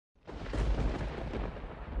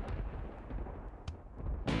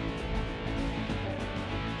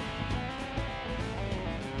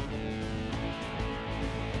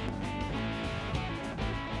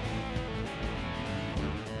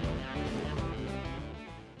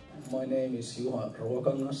My name is Juha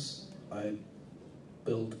Ruokangas. I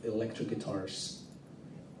build electric guitars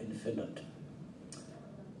in Finland.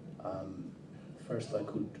 First I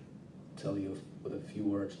could tell you with a few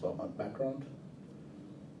words about my background,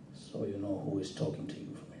 so you know who is talking to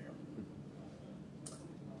you from here.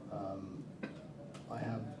 I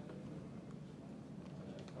have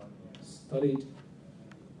studied,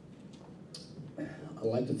 I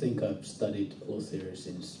like to think I've studied Luther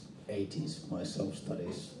since 80s, my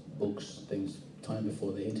self-studies, books, things, time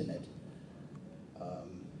before the internet.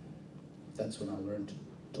 That's when I learned to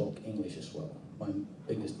talk English as well. My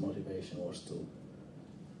biggest motivation was to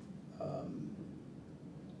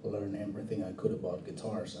learn everything I could about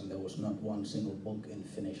guitars, and there was not one single book in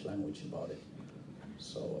Finnish language about it.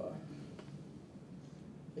 So,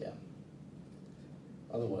 yeah.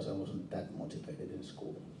 Otherwise, I wasn't that motivated in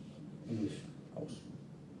school. English, I was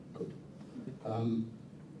good.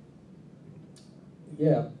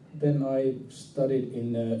 Yeah, then I studied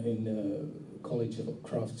in College of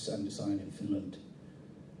Crafts and Design in Finland,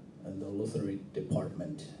 and the Luther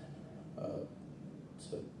department.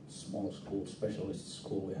 It's a small school, specialist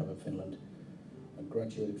school we have in Finland. I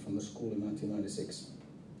graduated from the school in 1996,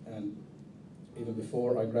 and even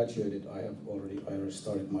before I graduated, I already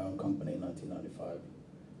started my own company in 1995.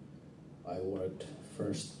 I worked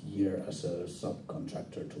first year as a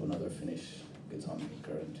subcontractor to another Finnish guitar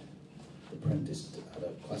maker and apprenticed at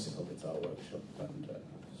a classical guitar workshop and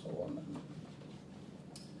so on.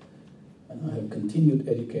 And I have continued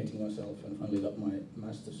educating myself and finally got my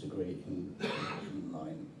master's degree in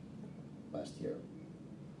 2009, last year.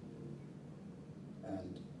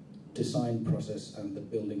 And design process and the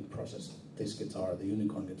building process of this guitar, the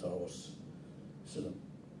Unicorn guitar, was sort of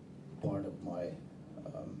part of my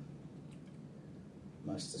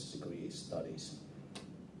master's degree studies.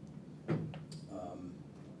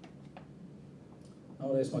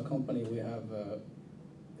 Nowadays, my company, we have,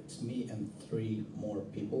 it's me and 3 more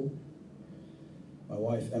people. My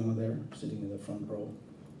wife, Emma, there, sitting in the front row.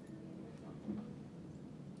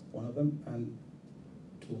 One of them, and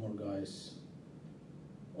 2 more guys.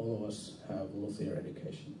 All of us have luthier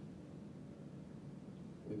education.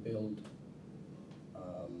 We build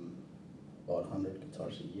about 100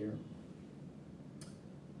 guitars a year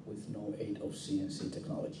with no aid of CNC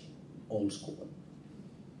technology, old school.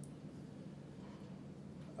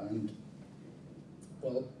 And,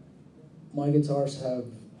 well, my guitars have,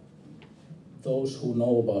 those who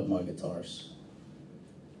know about my guitars,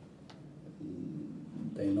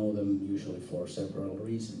 they know them usually for several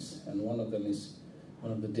reasons. And one of them is,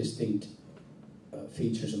 one of the distinct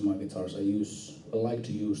features in my guitars, I like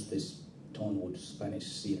to use this tonewood Spanish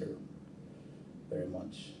cedar very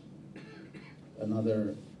much.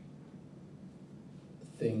 Another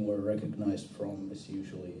thing we're recognized from is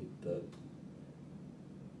usually the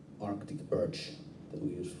Arctic birch that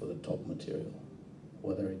we use for the top material.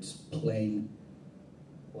 Whether it's plain,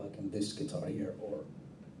 like in this guitar here, or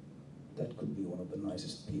that could be one of the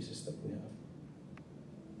nicest pieces that we have.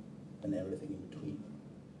 And everything in between.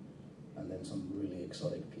 And then some really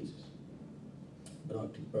exotic pieces. But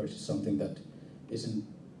Arctic birch is something that isn't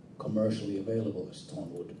commercially available as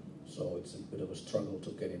tonewood. So it's a bit of a struggle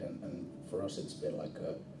to get it, and for us it's been like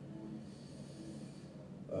a,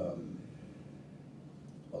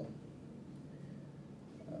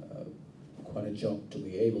 quite a job to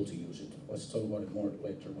be able to use it. Let's talk about it more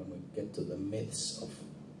later when we get to the myths of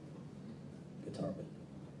guitar building.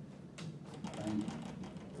 And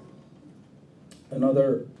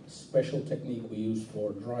another special technique we use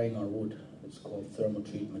for drying our wood, it's called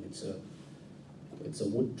thermotreatment. It's a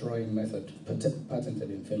wood drying method patented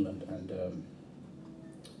in Finland, and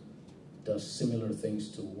does similar things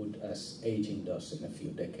to wood as aging does in a few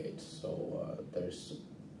decades. So there's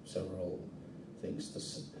several things. The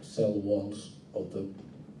cell walls of the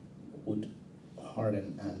wood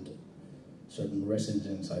harden, and certain resins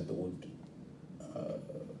inside the wood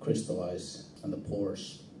crystallize, and the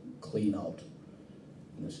pores clean out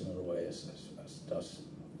in a similar way as does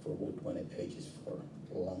for wood when it ages for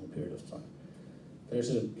a long period of time. There's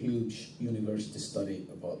a huge university study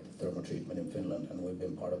about thermotreatment in Finland, and we've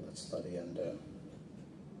been part of that study, and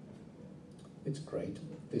it's great.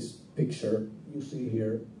 This picture you see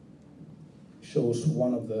here shows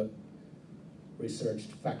one of the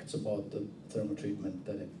researched facts about the thermotreatment,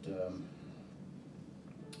 that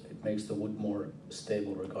it makes the wood more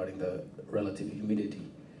stable regarding the relative humidity.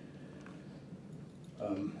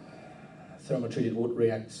 Thermotreated wood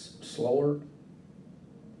reacts slower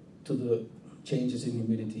to the changes in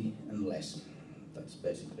humidity and less. That's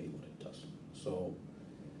basically what it does. So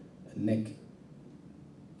a neck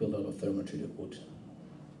built out of thermotreated wood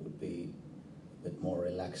would be a bit more more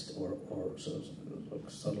relaxed or sort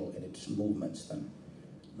of subtle in its movements than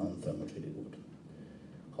non-thermotreated wood.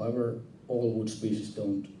 However, all wood species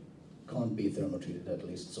can't be thermotreated, at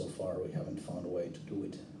least so far. We haven't found a way to do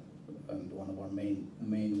it. And one of our main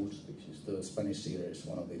wood species, the Spanish cedar, is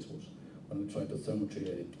one of these woods. When we try to thermotreat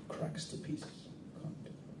it, it cracks to pieces. Can't.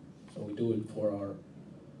 So we do it for our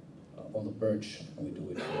all the birch, and we do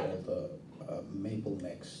it for all the maple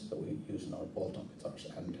necks that we use in our bolt-on guitars,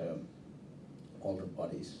 and alder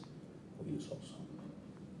bodies we use also.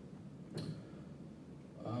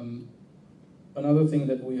 Another thing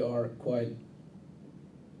that we are quite,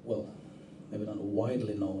 well, maybe not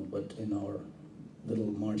widely known, but in our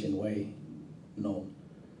little margin way known,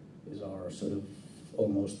 is our sort of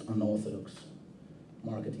almost unorthodox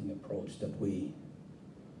marketing approach that we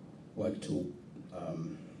like to,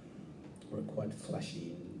 we're quite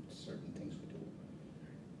flashy in certain things we do.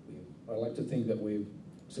 I like to think that we've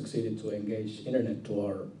succeeded to engage internet to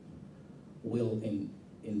our will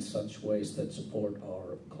in such ways that support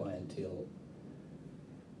our clientele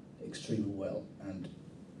extremely well. And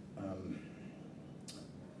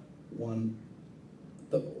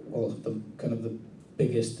the kind of the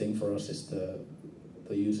biggest thing for us is the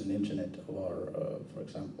use in internet of our, for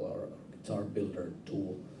example, our guitar builder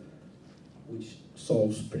tool, which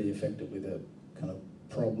solves pretty effectively the kind of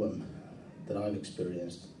problem that I've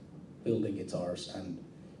experienced building guitars and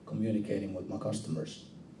communicating with my customers.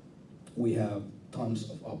 We have tons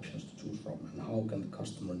of options to choose from, and how can the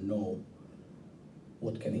customer know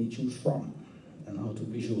what can he choose from, and how to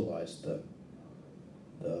visualize the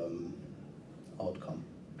outcome.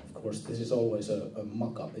 Of course, this is always a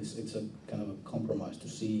mock-up. It's a kind of a compromise to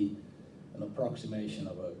see an approximation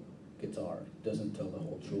of a guitar. It doesn't tell the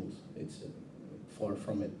whole truth. It's far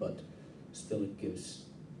from it, but still it gives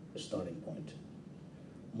a starting point.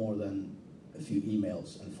 More than a few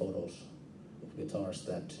emails and photos of guitars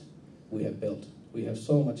that we have built. We have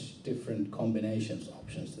so much different combinations,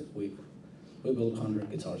 options, that we build 100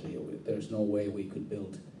 guitars a year. There's no way we could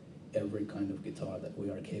build every kind of guitar that we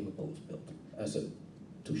are capable of building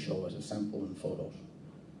to show as a sample in photos.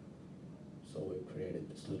 So we've created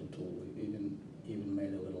this little tool. We even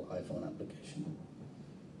made a little iPhone application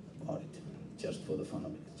about it, just for the fun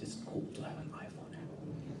of it. It's just cool to have an iPhone.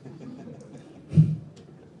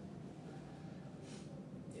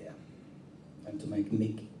 Yeah, and to make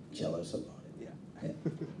Nick jealous about it. Yeah.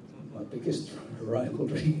 My biggest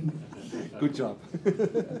rivalry. Good job.